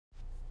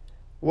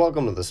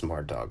Welcome to the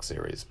Smart Talk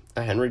series,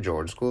 a Henry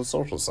George School of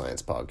Social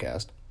Science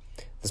podcast.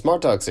 The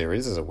Smart Talk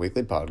series is a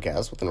weekly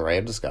podcast with an array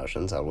of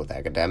discussions held with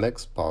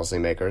academics,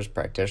 policymakers,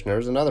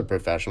 practitioners, and other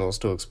professionals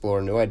to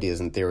explore new ideas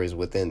and theories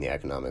within the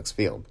economics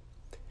field.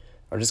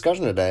 Our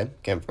discussion today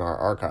came from our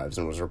archives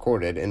and was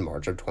recorded in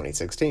March of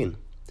 2016.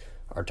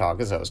 Our talk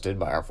is hosted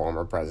by our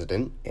former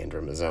president,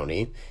 Andrew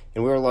Mazzoni,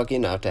 and we were lucky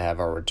enough to have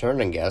our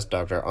returning guest,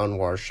 Dr.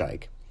 Anwar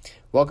Shaikh.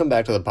 Welcome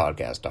back to the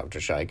podcast, Dr.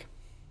 Shaikh.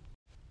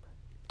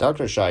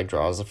 Dr. Shaikh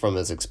draws from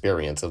his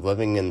experience of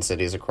living in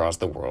cities across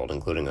the world,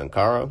 including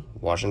Ankara,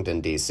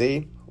 Washington,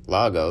 D.C.,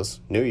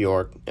 Lagos, New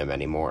York, and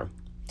many more.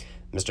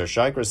 Mr.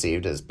 Shaikh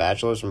received his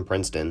bachelor's from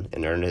Princeton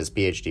and earned his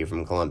Ph.D.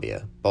 from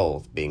Columbia,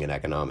 both being in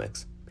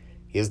economics.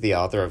 He is the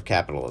author of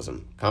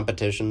Capitalism,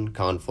 Competition,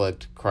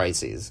 Conflict,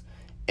 Crises,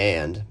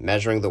 and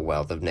Measuring the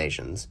Wealth of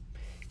Nations.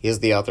 He is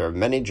the author of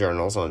many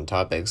journals on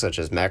topics such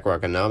as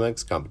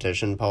macroeconomics,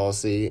 competition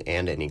policy,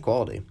 and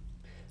inequality.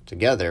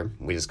 Together,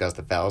 we discuss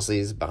the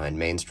fallacies behind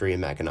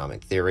mainstream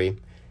economic theory,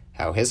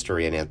 how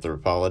history and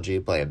anthropology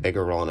play a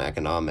bigger role in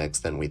economics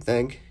than we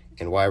think,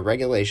 and why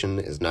regulation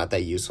is not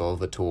that useful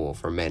of a tool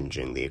for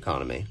managing the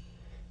economy.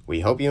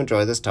 We hope you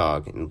enjoy this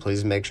talk, and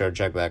please make sure to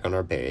check back on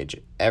our page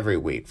every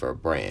week for a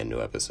brand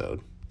new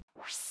episode.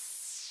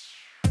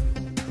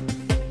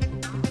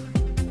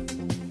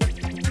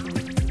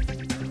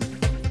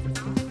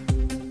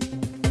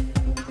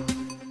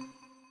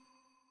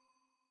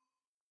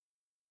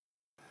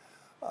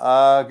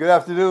 Good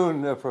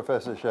afternoon,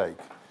 Professor Shaikh.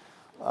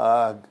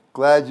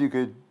 Glad you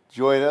could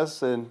join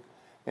us, and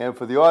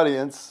for the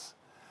audience,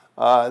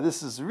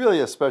 this is really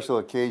a special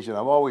occasion.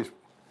 I'm always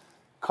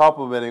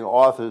complimenting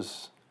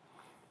authors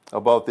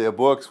about their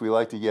books. We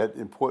like to get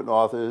important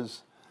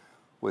authors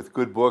with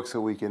good books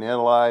that we can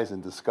analyze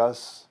and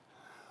discuss.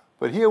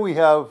 But here we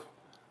have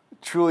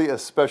truly a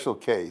special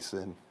case,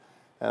 and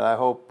I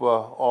hope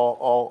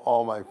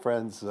all my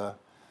friends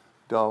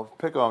don't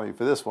pick on me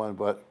for this one,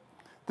 but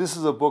this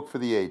is a book for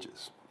the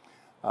ages.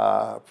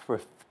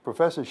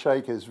 Professor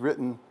Shaikh has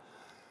written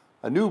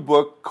a new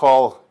book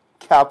called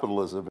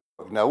Capitalism.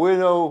 Now, we're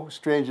no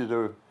stranger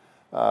to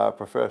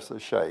Professor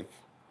Shaikh.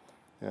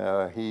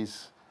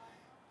 He's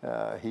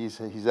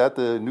at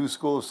the New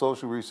School of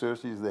Social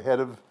Research. He's the head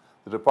of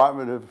the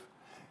Department of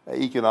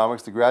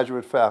Economics, the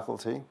graduate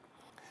faculty.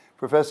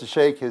 Professor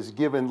Shaikh has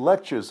given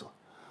lectures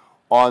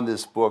on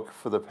this book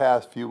for the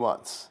past few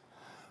months,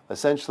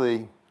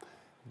 essentially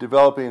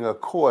developing a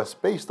course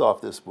based off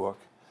this book.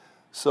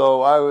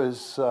 So I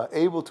was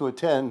able to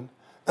attend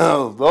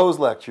those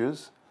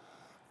lectures.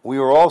 We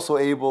were also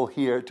able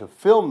here to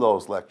film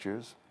those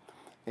lectures,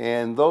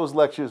 and those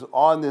lectures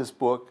on this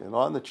book and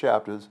on the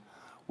chapters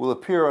will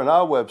appear on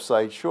our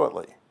website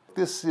shortly.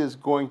 This is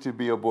going to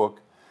be a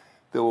book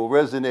that will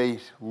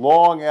resonate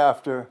long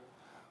after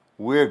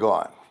we're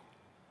gone.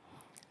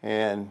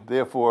 And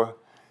therefore,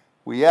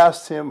 we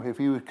asked him if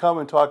he would come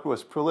and talk to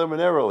us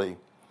preliminarily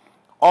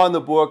on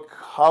the book,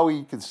 how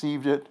he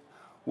conceived it,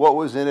 what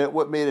was in it,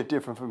 what made it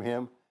different from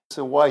him,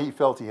 and why he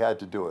felt he had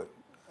to do it.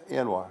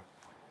 Anwar.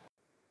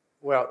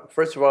 Well,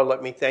 first of all,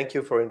 let me thank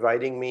you for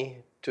inviting me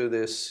to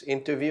this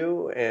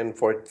interview and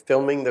for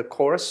filming the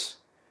course.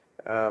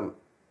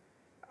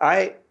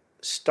 I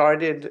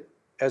started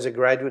as a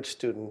graduate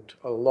student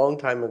a long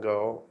time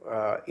ago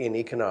in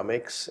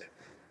economics,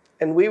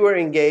 and we were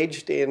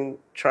engaged in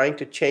trying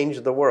to change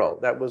the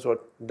world. That was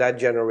what that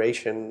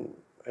generation,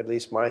 at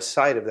least my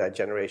side of that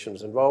generation,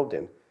 was involved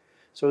in.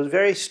 So it was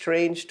very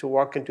strange to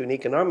walk into an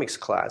economics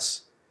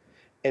class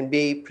and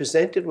be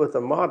presented with a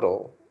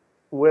model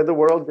where the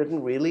world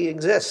didn't really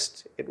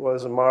exist. It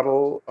was a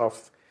model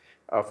of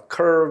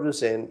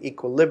curves and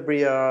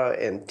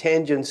equilibria and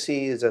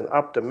tangencies and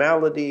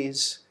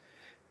optimalities.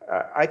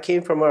 I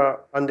came from an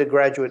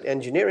undergraduate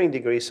engineering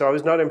degree, so I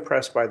was not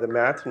impressed by the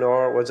math,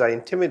 nor was I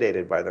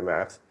intimidated by the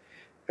math.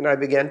 And I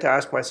began to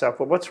ask myself,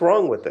 well, what's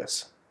wrong with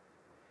this?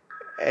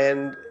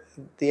 And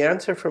the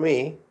answer for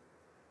me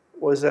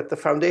was that the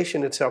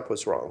foundation itself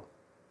was wrong.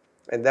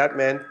 And that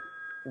meant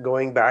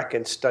going back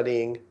and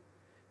studying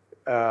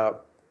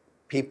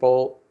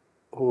people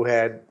who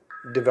had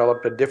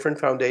developed a different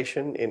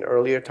foundation in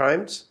earlier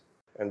times.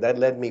 And that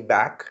led me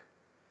back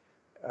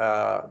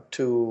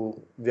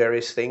to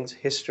various things,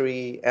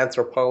 history,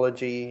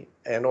 anthropology,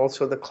 and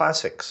also the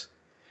classics.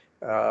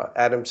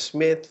 Adam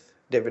Smith,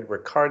 David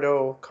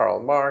Ricardo,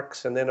 Karl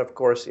Marx, and then, of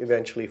course,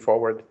 eventually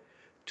forward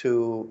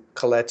to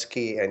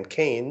Kaletsky and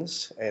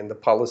Keynes and the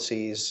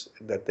policies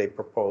that they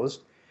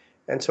proposed.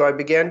 And so I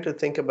began to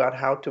think about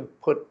how to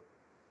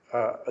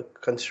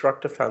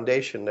construct a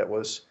foundation that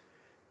was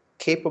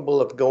capable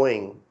of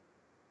going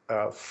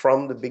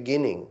from the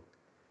beginning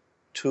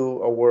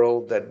to a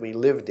world that we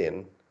lived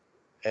in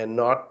and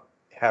not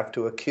have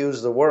to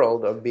accuse the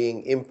world of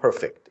being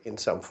imperfect in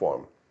some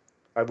form.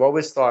 I've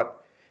always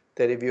thought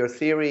that if your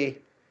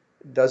theory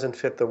doesn't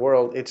fit the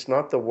world, it's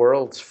not the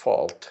world's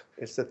fault,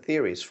 it's the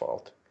theory's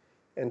fault.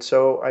 And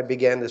so I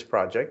began this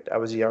project. I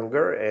was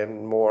younger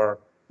and more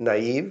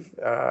naive.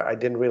 I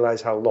didn't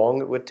realize how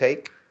long it would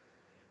take.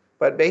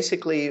 But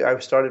basically, I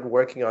started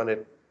working on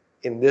it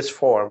in this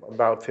form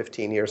about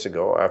 15 years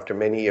ago, after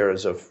many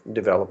years of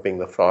developing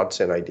the thoughts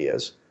and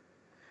ideas.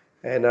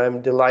 And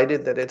I'm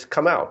delighted that it's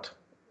come out.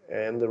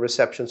 And the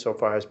reception so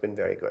far has been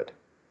very good.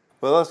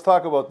 Well, let's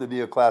talk about the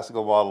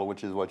neoclassical model,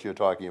 which is what you're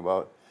talking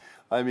about.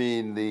 I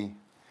mean, the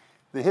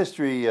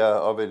history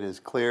of it is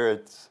clear.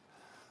 It's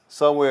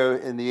somewhere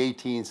in the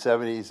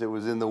 1870s, it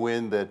was in the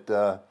wind that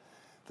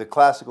the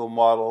classical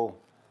model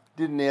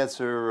didn't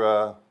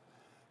answer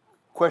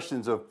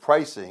questions of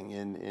pricing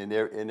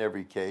in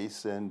every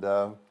case, and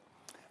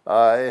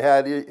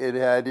it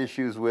had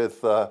issues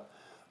with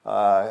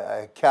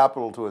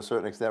capital to a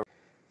certain extent.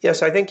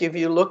 Yes, I think if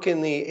you look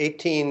in the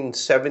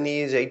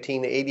 1870s,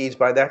 1880s,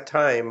 by that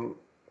time,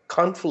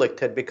 conflict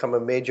had become a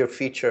major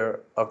feature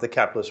of the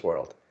capitalist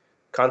world.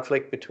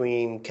 Conflict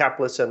between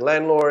capitalists and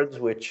landlords,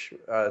 which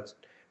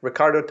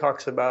Ricardo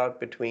talks about,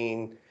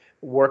 between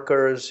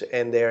workers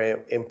and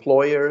their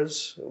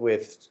employers,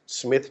 which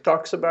Smith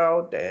talks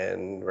about,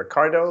 and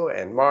Ricardo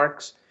and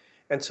Marx.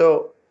 And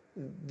so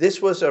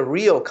this was a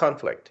real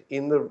conflict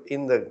in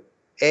the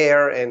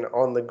air and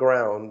on the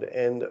ground.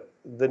 And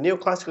the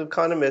neoclassical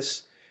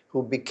economists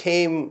who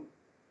became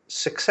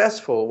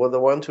successful were the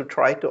ones who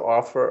tried to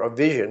offer a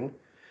vision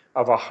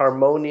of a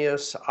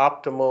harmonious,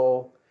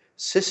 optimal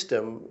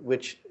system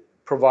which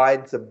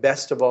provides the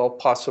best of all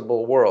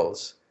possible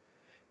worlds.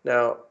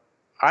 Now,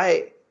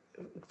 I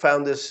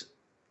found this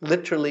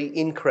literally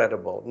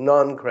incredible,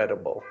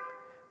 non-credible,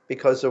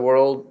 because the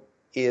world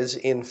is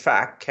in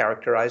fact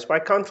characterized by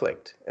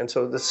conflict. And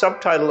so the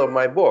subtitle of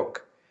my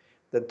book,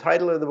 the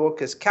title of the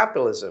book is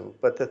Capitalism,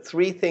 but the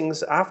three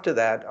things after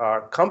that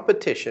are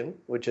competition,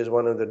 which is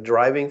one of the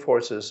driving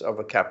forces of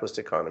a capitalist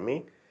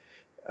economy,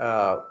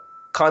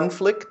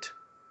 conflict,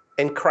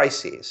 and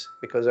crises.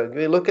 Because if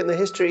you look in the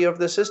history of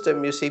the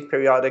system, you see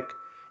periodic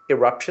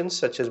eruptions,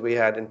 such as we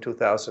had in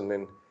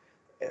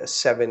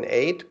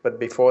 2007-8, but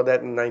before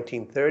that in the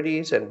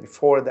 1930s, and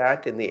before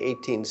that in the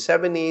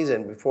 1870s,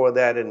 and before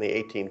that in the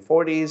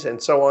 1840s,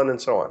 and so on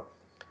and so on.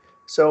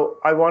 So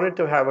I wanted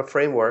to have a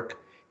framework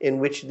in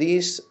which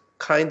these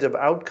kinds of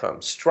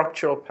outcomes,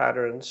 structural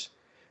patterns,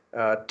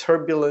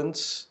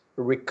 turbulence,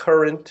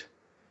 recurrent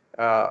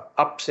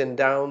ups and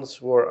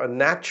downs, were a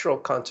natural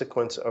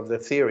consequence of the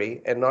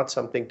theory and not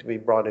something to be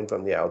brought in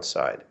from the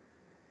outside.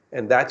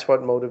 And that's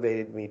what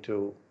motivated me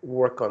to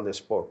work on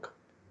this book.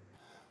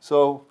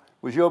 So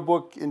was your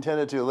book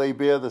intended to lay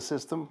bare the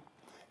system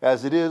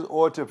as it is,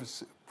 or to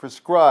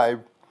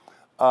prescribe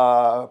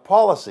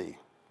policy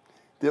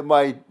that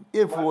might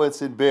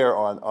influence and bear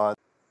on?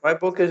 My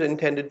book is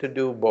intended to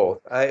do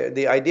both.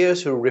 The idea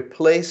is to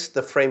replace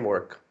the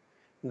framework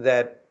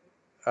that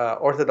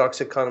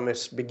orthodox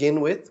economists begin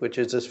with, which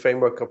is this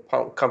framework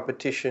of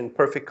competition,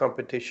 perfect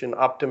competition,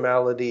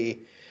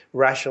 optimality,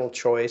 rational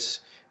choice.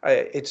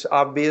 It's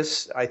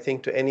obvious, I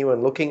think, to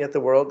anyone looking at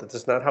the world that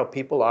that's not how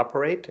people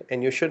operate,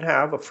 and you should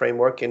have a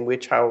framework in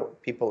which how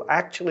people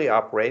actually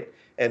operate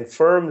and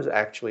firms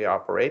actually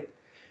operate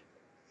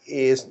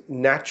is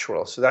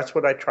natural. So that's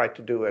what I tried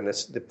to do. And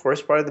the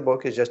first part of the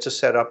book is just to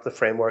set up the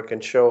framework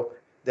and show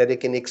that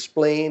it can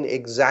explain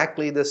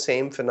exactly the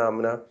same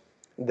phenomena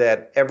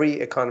that every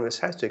economist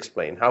has to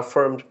explain. How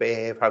firms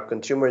behave, how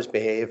consumers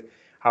behave,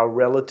 how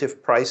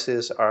relative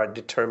prices are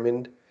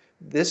determined.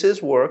 This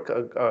is work,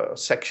 a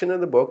section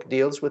of the book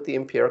deals with the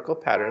empirical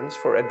patterns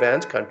for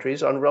advanced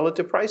countries on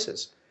relative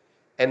prices.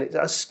 And it's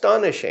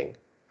astonishing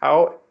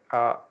how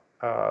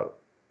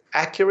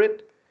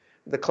accurate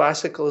the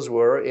classicals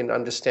were in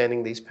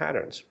understanding these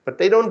patterns. But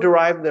they don't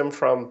derive them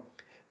from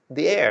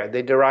the air.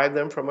 They derive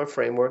them from a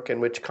framework in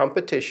which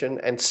competition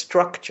and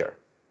structure,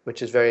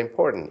 which is very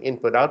important,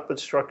 input-output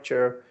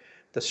structure,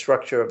 the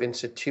structure of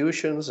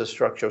institutions, the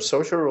structure of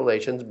social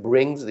relations,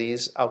 brings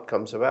these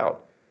outcomes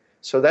about.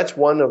 So that's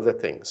one of the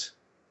things.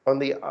 On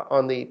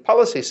the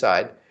policy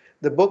side,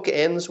 the book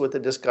ends with a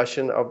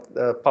discussion of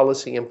the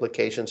policy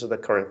implications of the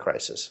current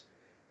crisis.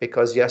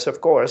 Because yes,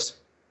 of course,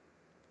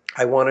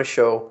 I want to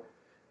show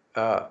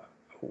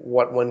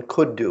what one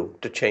could do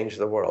to change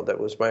the world. That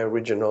was my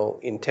original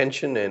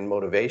intention and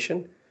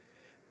motivation.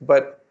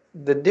 But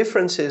the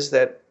difference is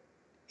that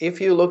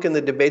if you look in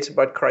the debates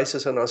about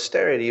crisis and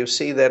austerity, you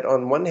see that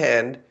on one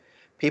hand,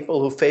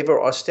 people who favor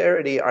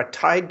austerity are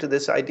tied to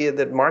this idea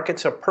that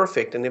markets are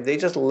perfect, and if they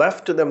just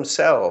left to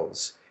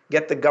themselves,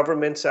 get the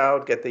governments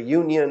out, get the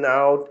union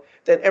out,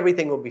 then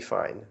everything will be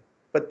fine.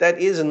 But that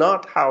is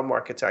not how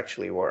markets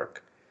actually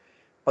work.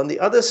 On the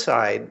other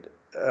side,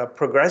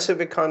 progressive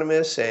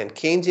economists and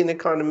Keynesian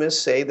economists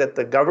say that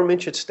the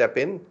government should step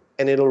in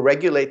and it'll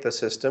regulate the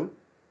system.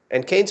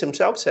 And Keynes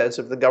himself says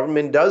if the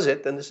government does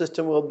it, then the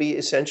system will be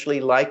essentially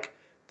like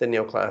the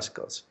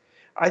neoclassicals.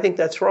 I think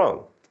that's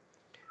wrong.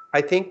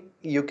 I think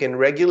you can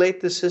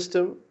regulate the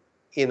system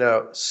in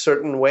a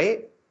certain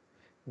way,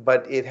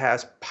 but it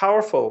has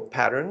powerful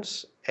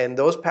patterns, and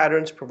those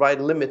patterns provide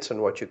limits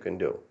on what you can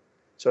do.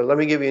 So let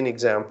me give you an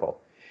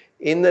example.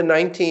 In the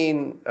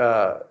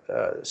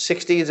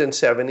 1960s and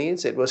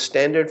 70s, it was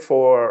standard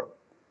for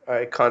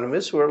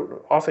economists, who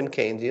are often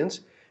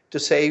Keynesians, to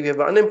say if you have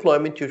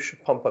unemployment, you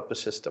should pump up the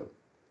system.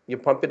 You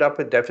pump it up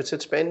with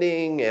deficit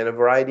spending and a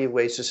variety of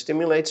ways to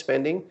stimulate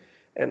spending.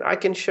 And I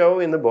can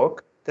show in the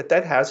book that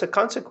that has a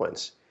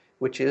consequence,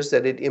 which is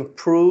that it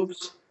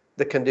improves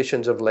the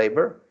conditions of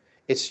labor,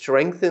 it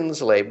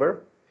strengthens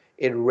labor,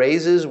 it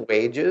raises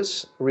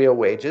wages, real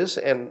wages,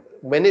 and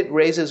when it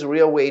raises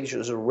real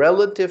wages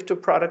relative to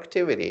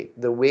productivity,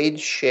 the wage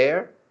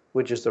share,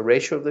 which is the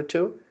ratio of the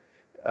two,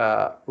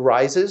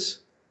 rises,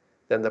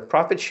 then the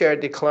profit share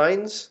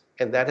declines,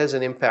 and that has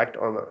an impact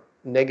on a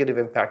negative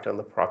impact on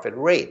the profit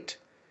rate.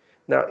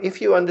 Now,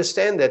 if you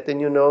understand that, then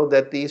you know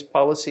that these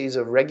policies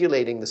of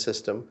regulating the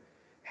system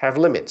have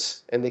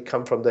limits, and they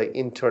come from the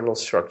internal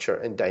structure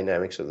and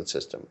dynamics of the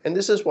system. And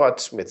this is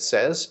what Smith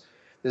says,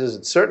 this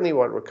is certainly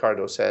what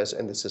Ricardo says,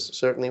 and this is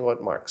certainly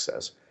what Marx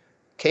says.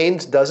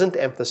 Keynes doesn't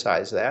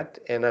emphasize that,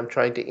 and I'm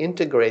trying to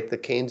integrate the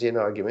Keynesian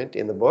argument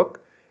in the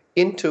book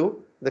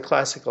into the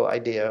classical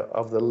idea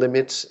of the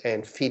limits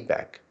and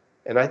feedback.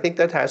 And I think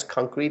that has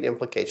concrete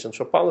implications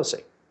for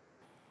policy.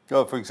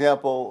 So, for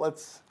example,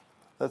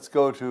 let's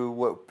go to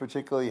what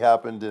particularly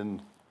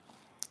happened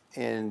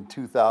in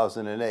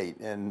 2008,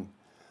 and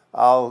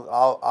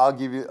I'll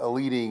give you a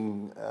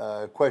leading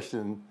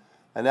question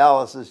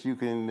analysis. You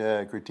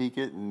can critique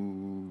it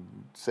and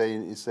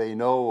say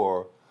no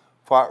or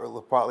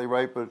partly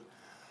right, but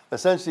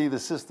essentially the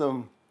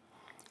system,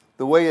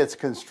 the way it's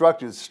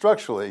constructed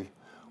structurally,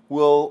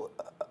 will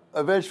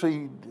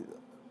eventually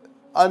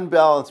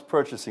unbalance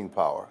purchasing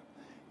power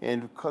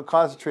and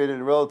concentrate it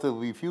in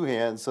relatively few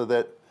hands, so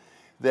that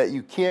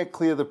you can't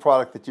clear the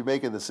product that you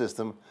make in the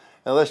system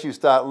unless you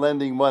start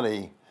lending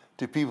money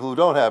to people who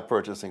don't have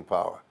purchasing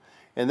power.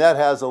 And that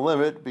has a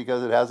limit,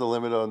 because it has a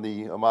limit on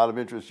the amount of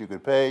interest you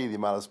could pay, the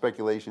amount of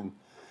speculation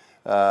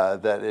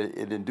that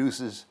it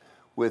induces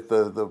with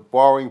the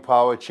borrowing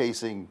power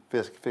chasing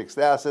fixed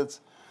assets,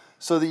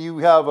 so that you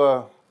have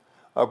a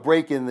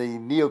break in the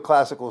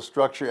neoclassical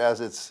structure as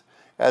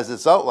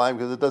it's outlined,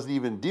 because it doesn't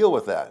even deal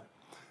with that.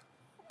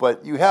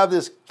 But you have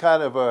this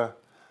kind of a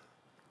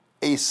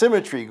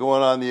asymmetry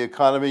going on in the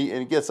economy,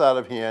 and it gets out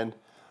of hand.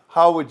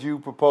 How would you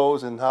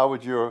propose, and how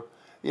would your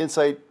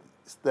insight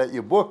that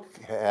your book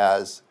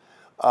has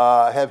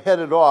have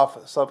headed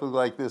off something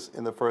like this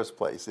in the first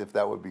place, if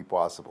that would be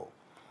possible?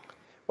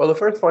 Well, the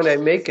first point I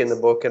make in the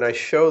book, and I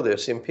show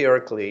this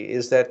empirically,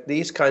 is that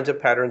these kinds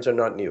of patterns are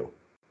not new.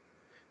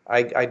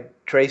 I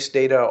trace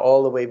data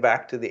all the way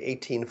back to the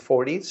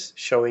 1840s,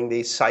 showing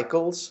these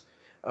cycles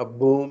of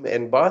boom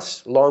and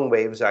bust, long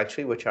waves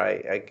actually, which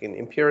I can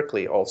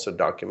empirically also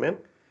document.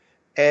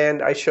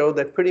 And I show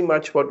that pretty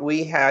much what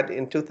we had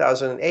in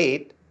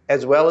 2008,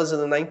 as well as in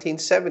the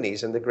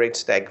 1970s and the great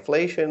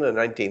stagflation in the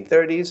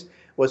 1930s,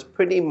 was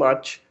pretty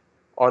much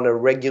on a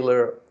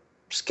regular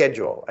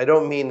schedule. I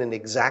don't mean an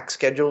exact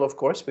schedule, of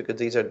course, because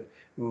these are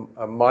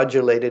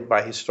modulated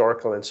by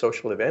historical and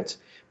social events.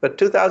 But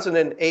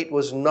 2008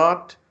 was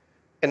not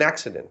an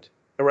accident.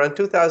 Around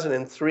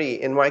 2003,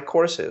 in my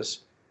courses,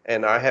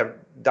 and I have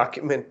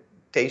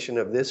documentation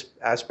of this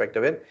aspect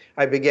of it,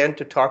 I began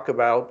to talk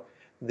about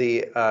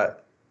the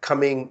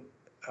coming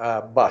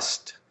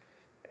bust.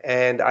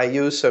 And I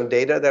used some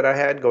data that I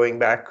had going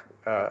back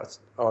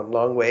on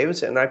long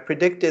waves, and I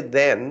predicted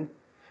then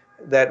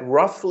that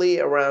roughly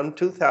around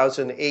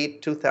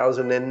 2008,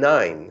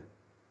 2009,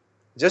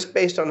 just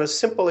based on a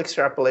simple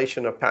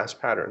extrapolation of past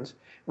patterns,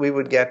 we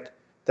would get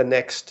the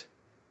next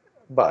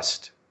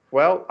bust.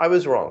 Well, I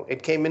was wrong.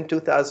 It came in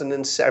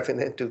 2007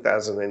 and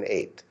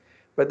 2008.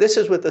 But this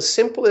is with the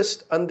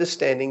simplest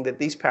understanding that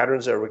these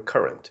patterns are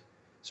recurrent.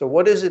 So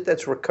what is it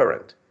that's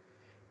recurrent?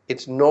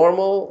 It's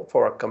normal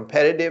for a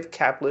competitive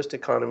capitalist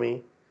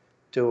economy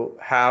to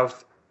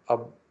have a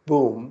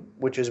boom,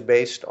 which is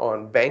based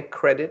on bank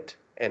credit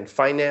and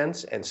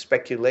finance and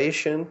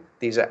speculation.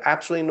 These are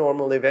absolutely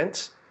normal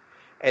events.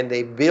 And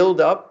they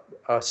build up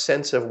a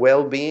sense of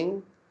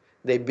well-being.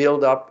 They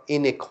build up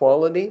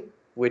inequality,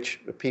 which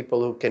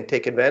people who can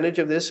take advantage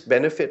of this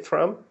benefit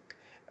from.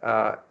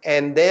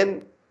 And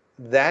then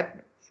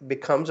that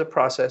becomes a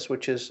process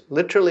which is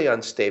literally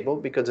unstable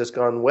because it's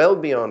gone well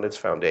beyond its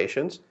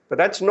foundations. But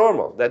that's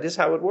normal. That is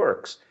how it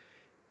works.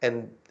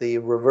 And the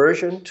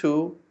reversion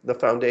to the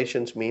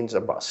foundations means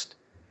a bust.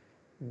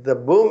 The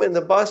boom and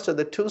the bust are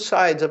the two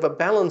sides of a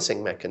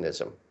balancing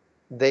mechanism.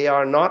 They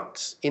are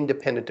not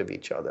independent of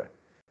each other.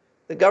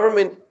 The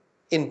government,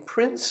 in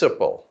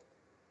principle,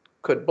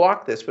 could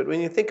block this, but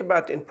when you think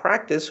about it in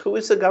practice, who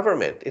is the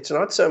government? It's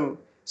not some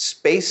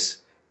space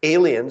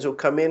aliens who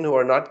come in who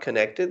are not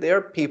connected. They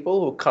are people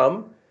who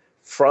come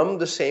from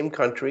the same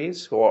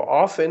countries, who are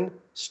often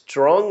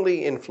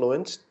strongly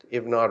influenced,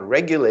 if not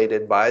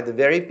regulated, by the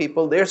very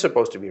people they're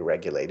supposed to be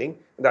regulating.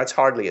 That's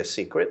hardly a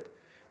secret.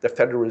 The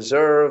Federal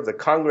Reserve, the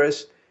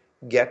Congress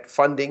get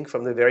funding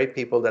from the very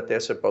people that they're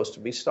supposed to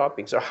be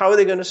stopping. So how are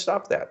they going to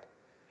stop that?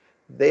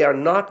 They are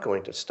not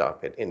going to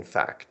stop it, in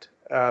fact.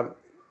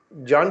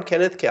 John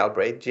Kenneth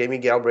Galbraith, Jamie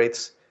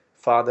Galbraith's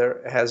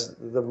father, has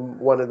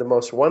one of the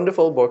most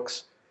wonderful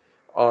books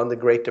on the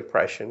Great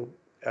Depression.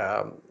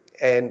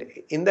 And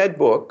in that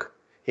book,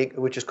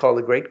 which is called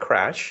The Great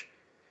Crash,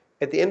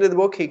 At the end of the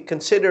book, he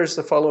considers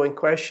the following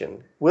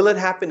question: will it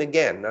happen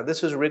again? Now,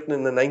 this was written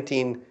in the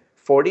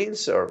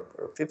 1940s or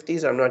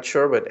 50s, I'm not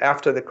sure, but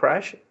after the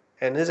crash.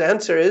 And his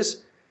answer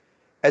is,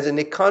 as an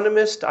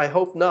economist, I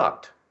hope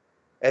not.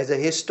 As a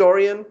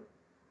historian,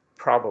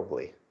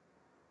 probably.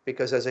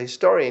 Because as a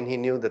historian, he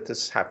knew that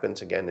this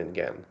happens again and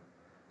again.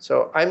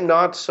 So I'm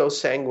not so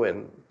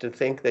sanguine to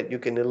think that you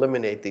can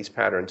eliminate these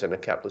patterns in a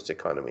capitalist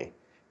economy,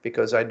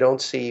 because I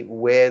don't see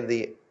where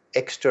the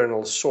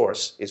external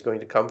source is going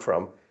to come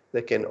from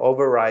that can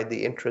override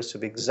the interests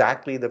of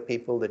exactly the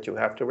people that you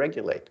have to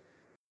regulate.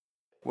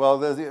 Well,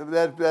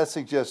 that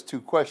suggests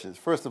two questions.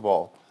 First of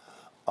all,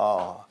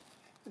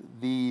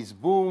 these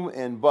boom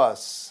and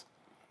busts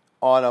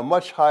on a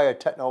much higher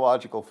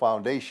technological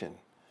foundation,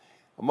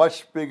 a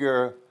much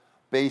bigger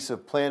base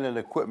of plant and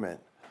equipment,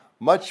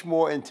 much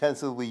more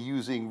intensively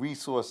using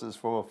resources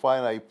from a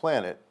finite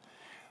planet,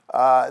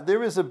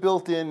 there is a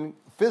built-in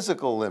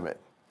physical limit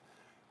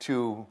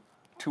to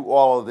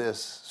all of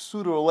this,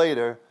 sooner or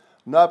later,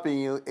 not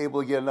being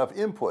able to get enough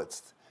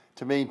inputs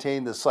to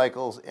maintain the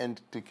cycles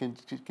and to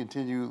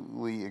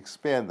continually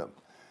expand them.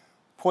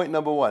 Point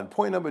number one.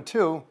 Point number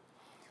two,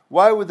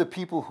 why would the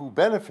people who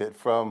benefit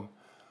from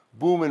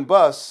boom and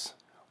busts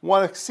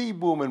want to see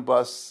boom and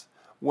busts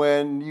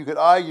when you could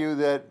argue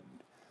that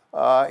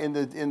in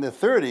the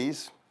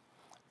 30s,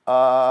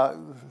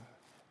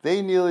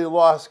 they nearly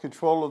lost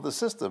control of the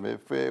system.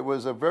 If it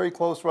was a very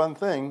close-run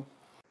thing.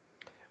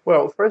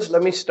 Well, first,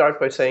 let me start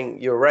by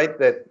saying you're right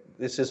that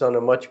this is on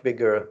a much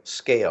bigger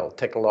scale,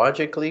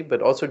 technologically,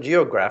 but also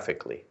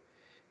geographically.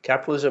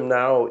 Capitalism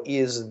now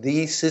is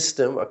the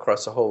system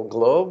across the whole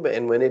globe,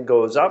 and when it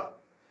goes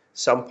up,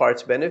 some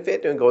parts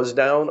benefit, and goes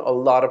down, a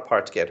lot of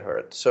parts get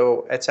hurt.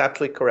 So it's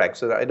absolutely correct.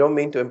 So I don't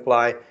mean to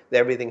imply that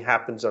everything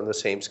happens on the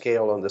same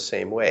scale, on the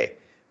same way.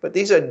 But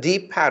these are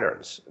deep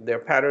patterns. They're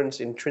patterns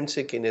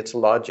intrinsic in its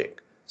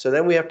logic. So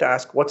then we have to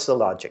ask, what's the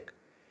logic?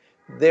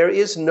 There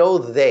is no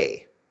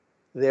they.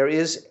 There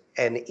is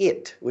an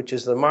it, which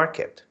is the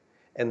market.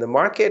 And the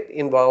market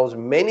involves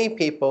many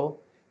people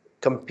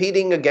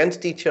competing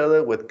against each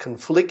other with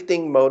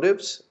conflicting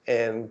motives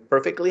and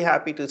perfectly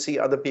happy to see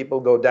other people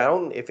go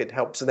down if it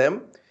helps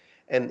them.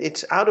 And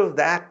it's out of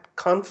that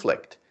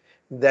conflict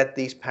that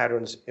these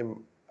patterns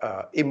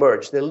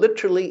emerge. They're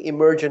literally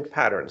emergent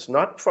patterns,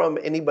 not from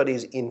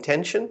anybody's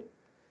intention,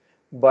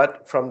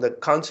 but from the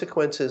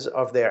consequences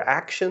of their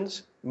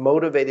actions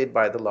motivated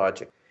by the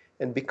logic.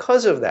 And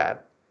because of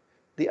that,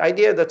 the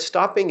idea that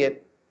stopping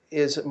it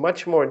is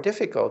much more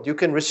difficult. You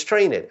can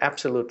restrain it,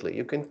 absolutely.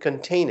 You can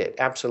contain it,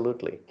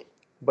 absolutely.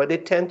 But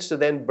it tends to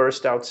then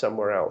burst out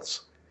somewhere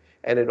else.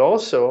 And it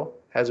also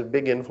has a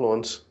big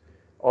influence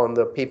on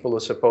the people who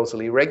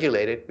supposedly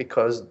regulate it,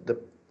 because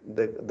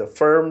the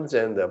firms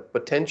and the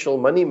potential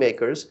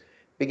moneymakers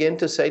begin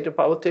to say to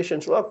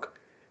politicians, look,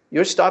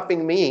 you're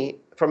stopping me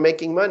from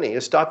making money.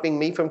 You're stopping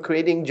me from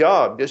creating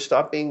jobs.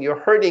 You're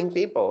hurting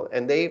people.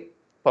 And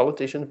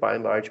politicians by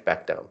and large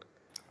back down.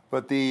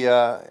 But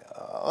let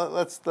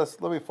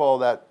me follow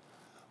that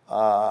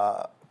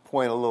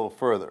point a little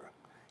further.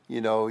 You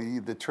know,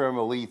 the term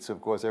elites,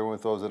 of course, everyone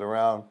throws it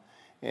around,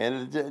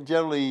 and it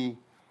generally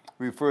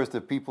refers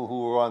to people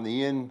who are on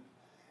the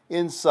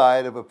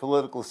inside of a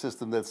political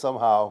system that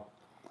somehow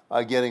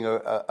are getting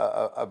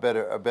a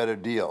better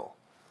deal.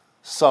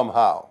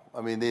 Somehow,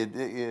 I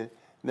mean,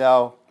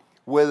 now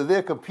whether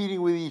they're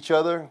competing with each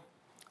other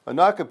or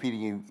not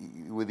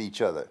competing with each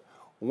other.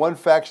 One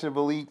faction of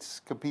elites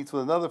competes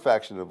with another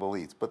faction of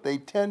elites, but they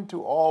tend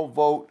to all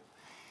vote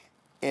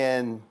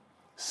and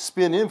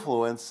spin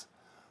influence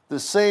the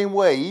same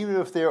way, even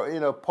if they're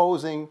in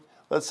opposing,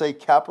 let's say,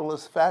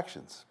 capitalist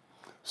factions.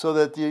 So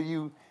that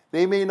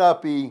they may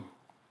not be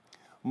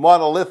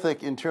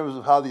monolithic in terms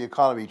of how the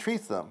economy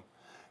treats them,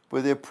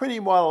 but they're pretty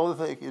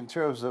monolithic in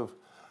terms of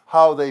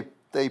how they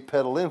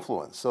peddle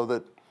influence. So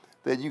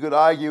that you could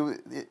argue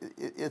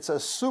it's a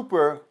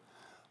super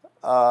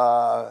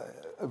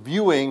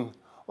viewing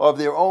of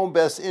their own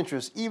best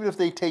interests, even if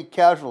they take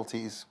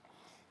casualties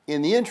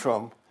in the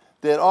interim,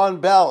 that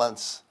on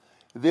balance,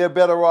 they're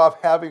better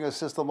off having a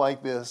system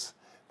like this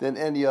than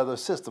any other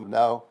system.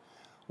 Now,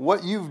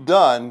 what you've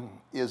done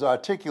is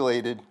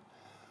articulated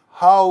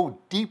how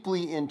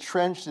deeply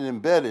entrenched and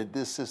embedded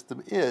this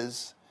system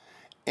is,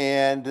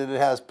 and that it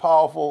has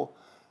powerful,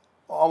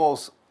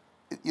 almost,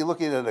 you're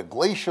looking at a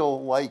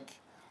glacial-like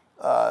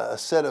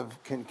set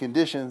of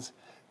conditions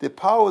that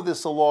power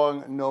this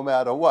along no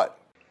matter what.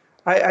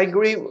 I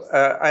agree.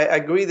 I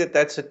agree that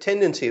that's a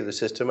tendency of the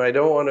system. I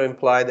don't want to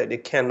imply that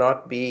it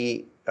cannot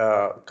be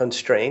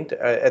constrained.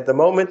 At the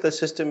moment, the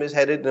system is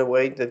headed in a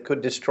way that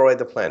could destroy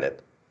the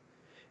planet.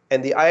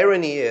 And the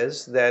irony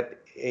is that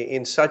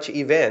in such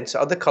events,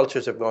 other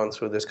cultures have gone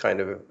through this kind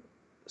of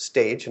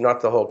stage,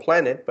 not the whole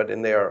planet, but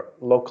in their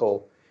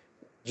local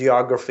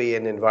geography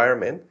and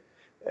environment.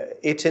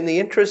 It's in the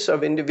interests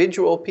of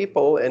individual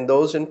people and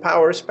those in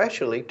power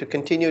especially to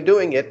continue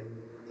doing it,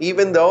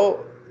 even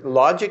though,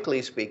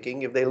 logically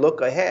speaking, if they look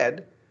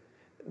ahead,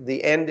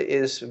 the end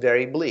is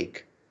very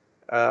bleak.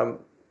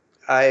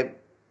 I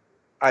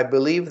I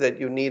believe that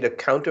you need a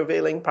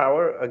countervailing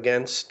power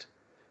against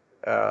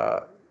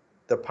uh,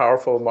 the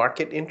powerful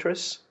market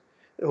interests,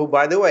 who,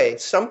 by the way,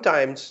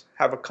 sometimes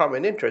have a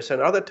common interest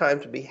and other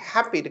times be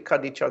happy to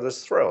cut each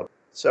other's throat.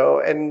 So,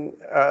 and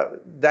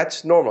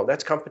that's normal.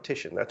 That's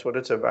competition. That's what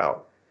it's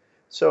about.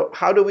 So,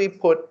 how do we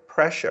put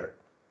pressure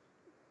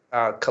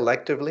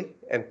collectively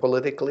and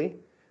politically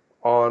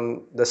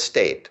on the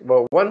state?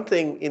 Well, one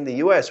thing in the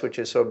US, which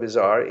is so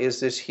bizarre,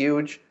 is this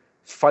huge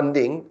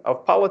funding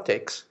of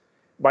politics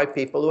by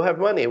people who have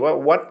money.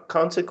 Well, what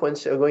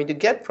consequences are going to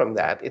get from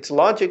that? It's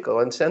logical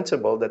and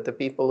sensible that the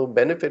people who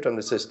benefit from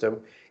the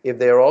system, if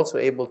they are also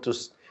able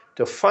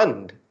to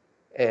fund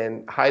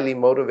and highly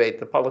motivate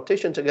the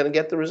politicians, are going to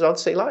get the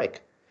results they like.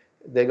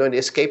 They're going to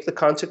escape the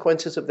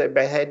consequences of their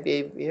bad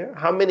behavior.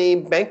 How many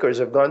bankers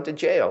have gone to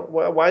jail?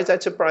 Well, why is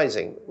that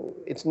surprising?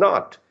 It's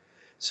not.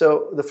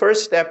 So the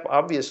first step,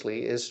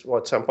 obviously, is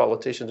what some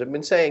politicians have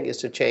been saying, is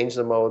to change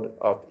the mode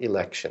of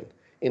election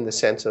in the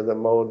sense of the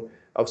mode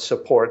of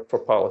support for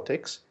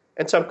politics.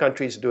 And some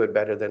countries do it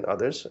better than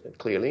others,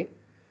 clearly.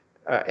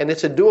 And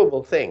it's a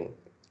doable thing.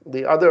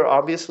 The other,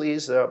 obviously,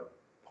 is a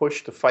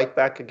push to fight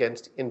back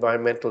against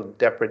environmental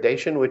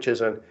depredation, which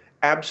is an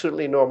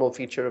absolutely normal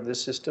feature of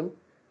this system.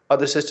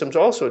 Other systems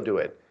also do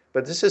it,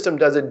 but this system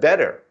does it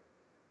better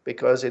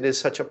because it is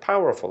such a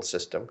powerful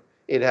system.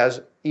 It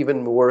has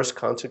even worse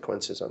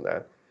consequences on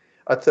that.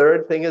 A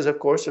third thing is, of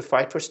course, to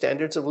fight for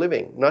standards of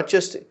living, not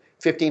just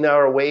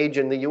 15-hour wage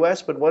in the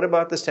US, but what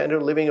about the standard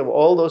of living of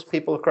all those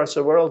people across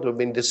the world who have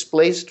been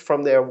displaced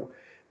from their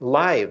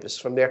lives,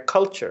 from their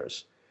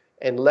cultures,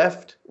 and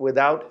left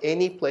without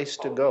any place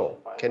to go?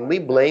 Can we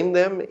blame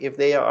them if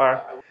they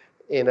are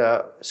in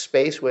a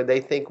space where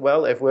they think,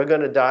 well, if we're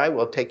going to die,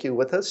 we'll take you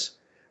with us?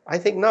 I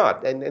think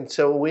not. And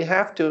so we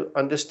have to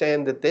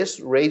understand that this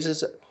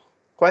raises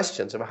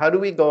questions of how do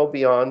we go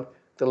beyond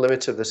the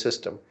limits of the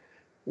system.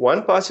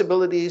 One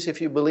possibility is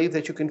if you believe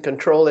that you can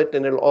control it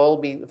and it'll all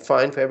be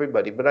fine for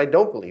everybody, but I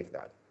don't believe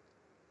that.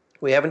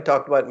 We haven't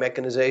talked about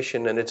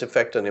mechanization and its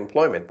effect on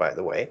employment, by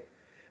the way,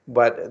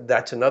 but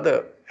that's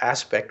another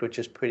aspect which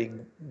is pretty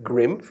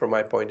grim from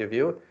my point of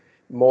view.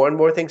 More and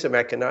more things are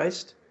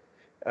mechanized.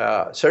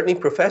 Certainly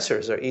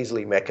professors are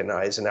easily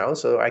mechanized now,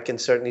 so I can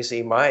certainly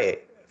see my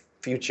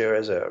future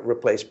as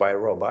replaced by a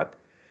robot.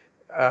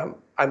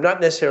 I'm not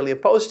necessarily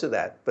opposed to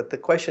that, but the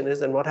question is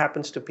then what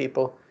happens to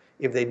people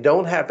if they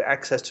don't have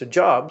access to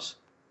jobs?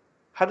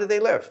 How do they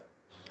live?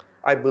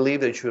 I believe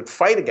that you should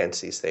fight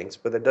against these things,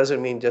 but that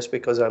doesn't mean just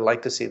because I'd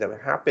like to see them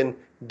happen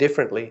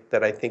differently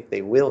that I think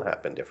they will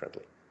happen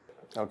differently.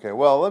 Okay,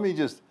 well, let me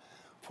just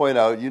point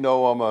out, you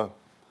know, I'm a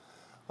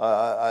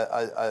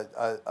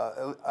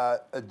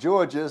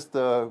Georgist,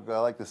 I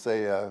like to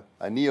say a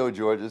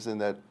neo-Georgist, in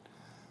that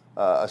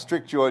a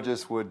strict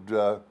Georgist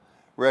would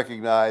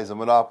recognize a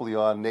monopoly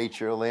on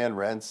nature, land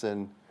rents,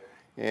 and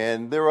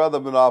there are other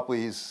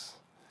monopolies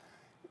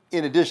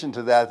in addition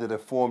to that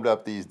have formed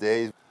up these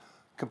days.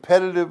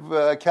 Competitive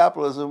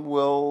capitalism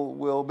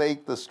will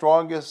make the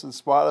strongest and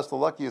smartest, the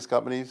luckiest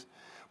companies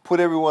put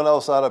everyone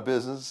else out of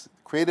business,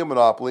 create a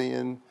monopoly,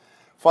 and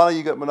finally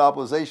you get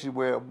monopolization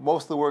where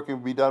most of the work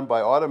can be done by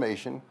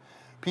automation.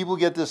 People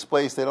get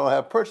displaced, they don't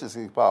have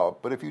purchasing power.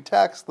 But if you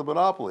tax the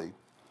monopoly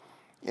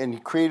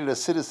and created a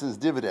citizen's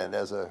dividend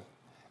as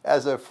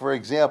a, for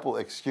example,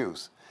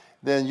 excuse,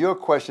 then your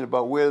question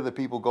about where the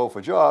people go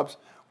for jobs,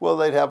 well,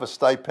 they'd have a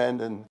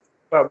stipend and...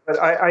 Well,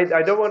 but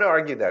I don't want to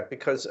argue that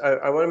because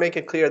I want to make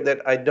it clear that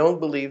I don't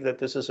believe that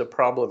this is a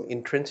problem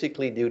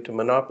intrinsically due to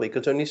monopoly.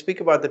 Because when you speak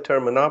about the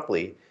term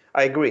monopoly,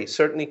 I agree.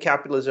 Certainly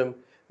capitalism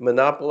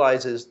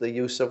monopolizes the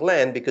use of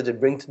land because it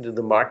brings it to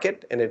the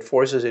market and it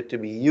forces it to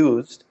be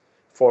used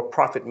for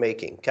profit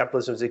making.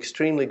 Capitalism is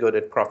extremely good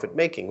at profit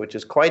making, which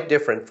is quite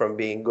different from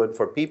being good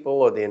for people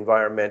or the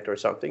environment or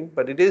something,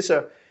 but it is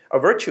a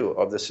virtue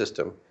of the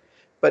system.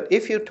 But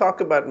if you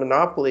talk about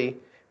monopoly,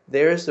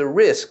 there is the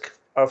risk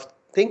of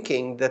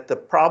thinking that the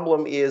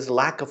problem is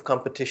lack of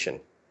competition.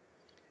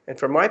 And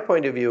from my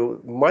point of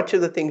view, much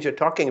of the things you're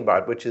talking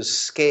about, which is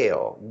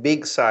scale,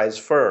 big size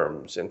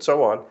firms, and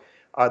so on,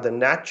 are the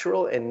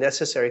natural and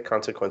necessary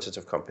consequences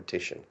of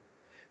competition.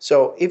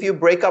 So if you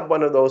break up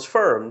one of those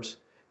firms,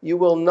 you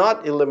will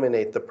not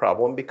eliminate the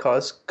problem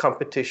because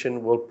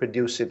competition will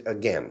produce it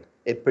again.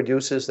 It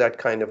produces that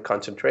kind of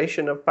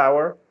concentration of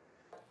power.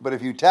 But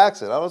if you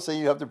tax it, I don't say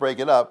you have to break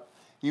it up.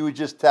 You would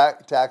just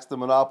tax the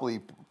monopoly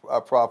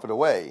profit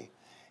away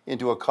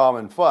into a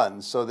common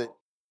fund so that...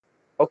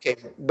 Okay,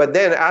 but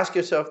then ask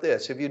yourself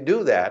this. If you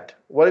do that,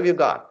 what have you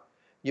got?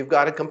 You've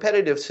got a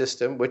competitive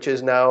system which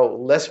is now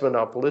less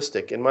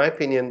monopolistic. In my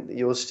opinion,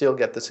 you will still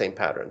get the same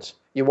patterns.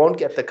 You won't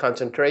get the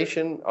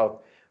concentration of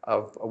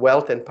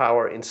wealth and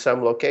power in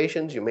some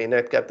locations. You may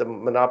not get the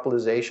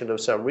monopolization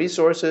of some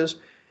resources,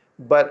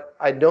 but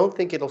I don't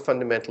think it'll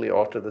fundamentally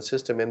alter the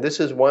system. And this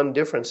is one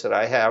difference that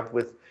I have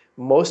with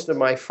most of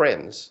my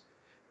friends,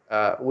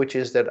 which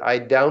is that I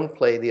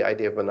downplay the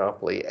idea of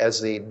monopoly as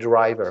the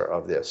driver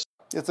of this.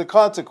 It's a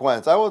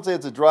consequence. I won't say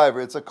it's a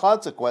driver. It's a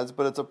consequence,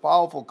 but it's a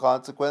powerful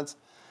consequence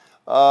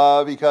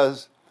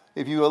because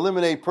if you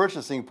eliminate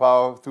purchasing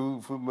power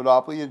through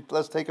monopoly, and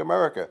let's take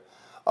America,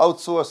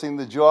 outsourcing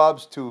the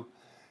jobs to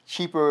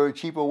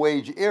cheaper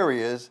wage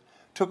areas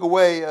took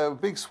away a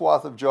big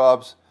swath of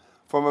jobs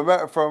from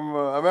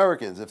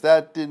Americans. If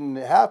that didn't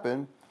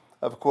happen,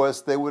 of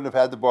course, they wouldn't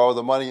have had to borrow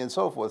the money and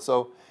so forth.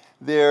 So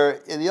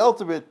there, in the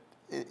ultimate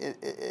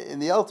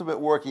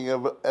working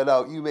of it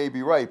out, you may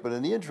be right, but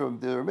in the interim,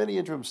 there are many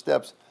interim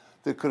steps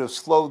that could have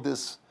slowed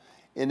this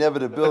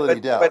inevitability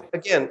down. But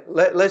again,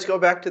 let's go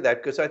back to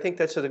that, because I think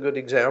that's a good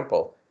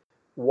example.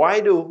 Why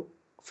do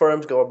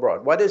firms go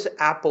abroad? What does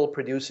Apple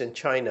produce in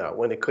China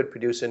when it could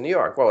produce in New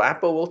York? Well,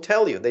 Apple will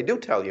tell you. They do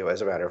tell you,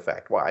 as a matter of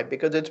fact. Why?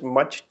 Because it's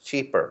much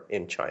cheaper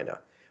in China.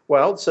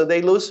 Well, so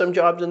they lose some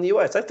jobs in the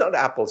U.S. That's not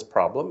Apple's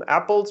problem.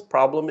 Apple's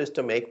problem is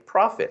to make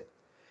profit.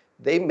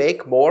 They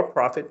make more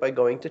profit by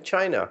going to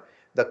China.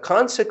 The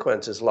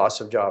consequence is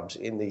loss of jobs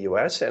in the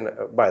U.S. and,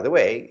 by the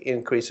way,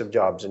 increase of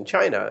jobs in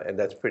China, and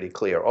that's pretty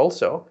clear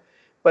also.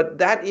 But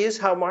that is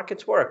how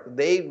markets work.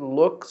 They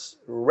look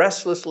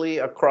restlessly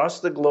across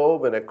the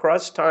globe and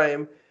across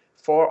time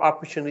for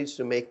opportunities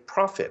to make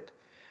profit.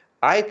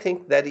 I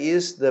think that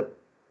is the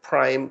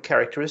prime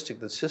characteristic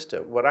of the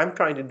system. What I'm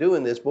trying to do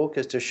in this book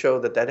is to show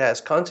that that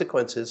has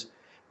consequences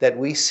that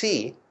we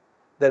see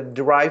that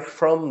derive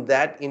from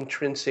that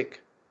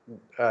intrinsic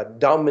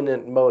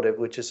dominant motive,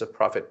 which is a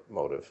profit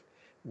motive.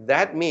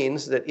 That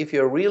means that if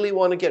you really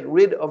want to get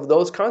rid of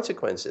those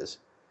consequences,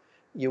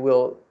 you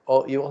will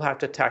have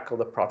to tackle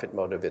the profit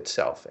motive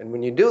itself. And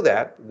when you do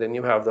that, then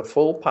you have the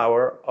full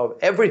power of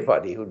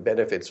everybody who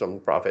benefits from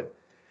profit,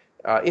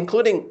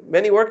 including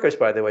many workers,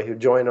 by the way, who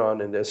join on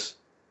in this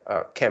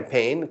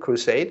campaign,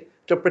 crusade,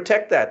 to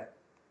protect that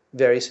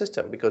very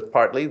system, because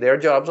partly their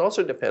jobs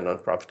also depend on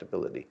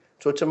profitability.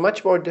 So it's a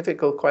much more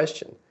difficult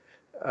question.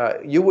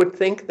 You would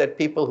think that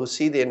people who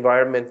see the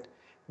environment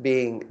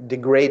being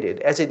degraded,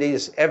 as it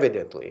is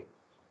evidently,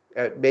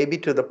 maybe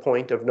to the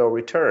point of no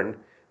return,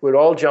 would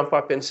all jump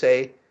up and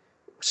say,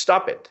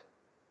 stop it.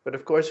 But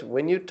of course,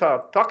 when you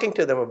talking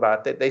to them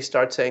about that, they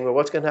start saying, well,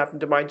 what's going to happen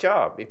to my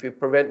job? If you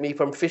prevent me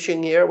from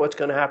fishing here, what's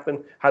going to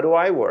happen? How do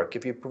I work?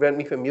 If you prevent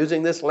me from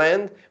using this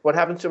land, what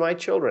happens to my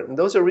children? And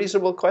those are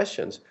reasonable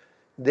questions.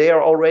 They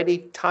are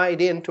already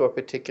tied into a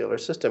particular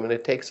system, and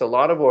it takes a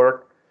lot of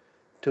work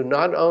to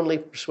not only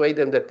persuade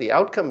them that the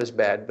outcome is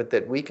bad, but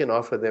that we can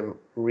offer them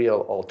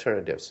real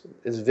alternatives.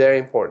 It's very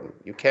important.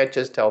 You can't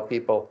just tell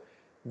people,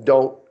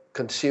 don't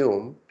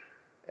consume,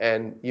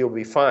 and you'll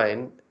be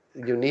fine.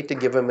 You need to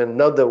give them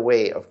another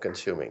way of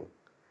consuming.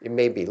 It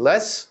may be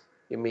less.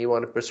 You may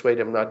want to persuade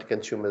them not to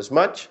consume as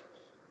much,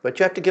 but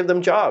you have to give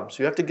them jobs.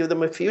 You have to give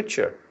them a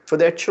future. For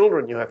their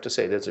children, you have to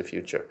say there's a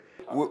future.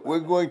 We're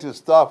going to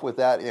stop with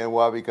that,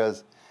 Anwar,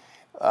 because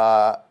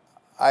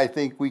I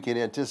think we can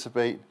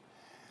anticipate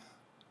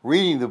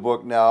reading the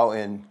book now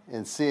and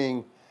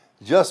seeing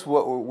just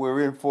what we're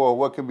in for,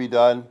 what can be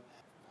done.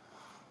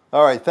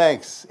 All right,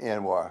 thanks,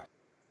 Anwar.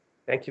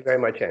 Thank you very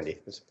much, Andy.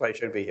 It's a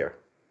pleasure to be here.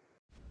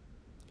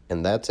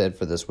 And that's it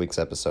for this week's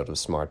episode of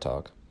Smart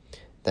Talk.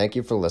 Thank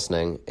you for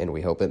listening, and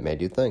we hope it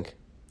made you think.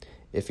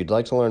 If you'd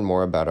like to learn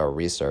more about our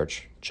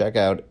research, check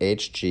out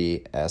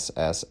hgsss.org.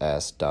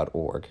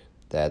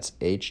 That's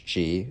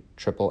hgsss.org.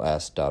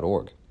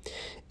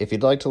 If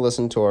you'd like to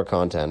listen to our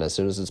content as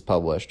soon as it's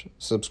published,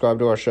 subscribe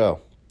to our show.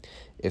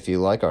 If you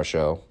like our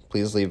show,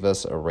 please leave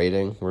us a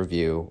rating,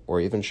 review, or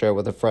even share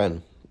with a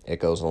friend. It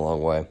goes a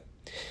long way.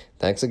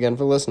 Thanks again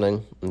for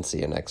listening, and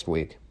see you next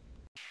week.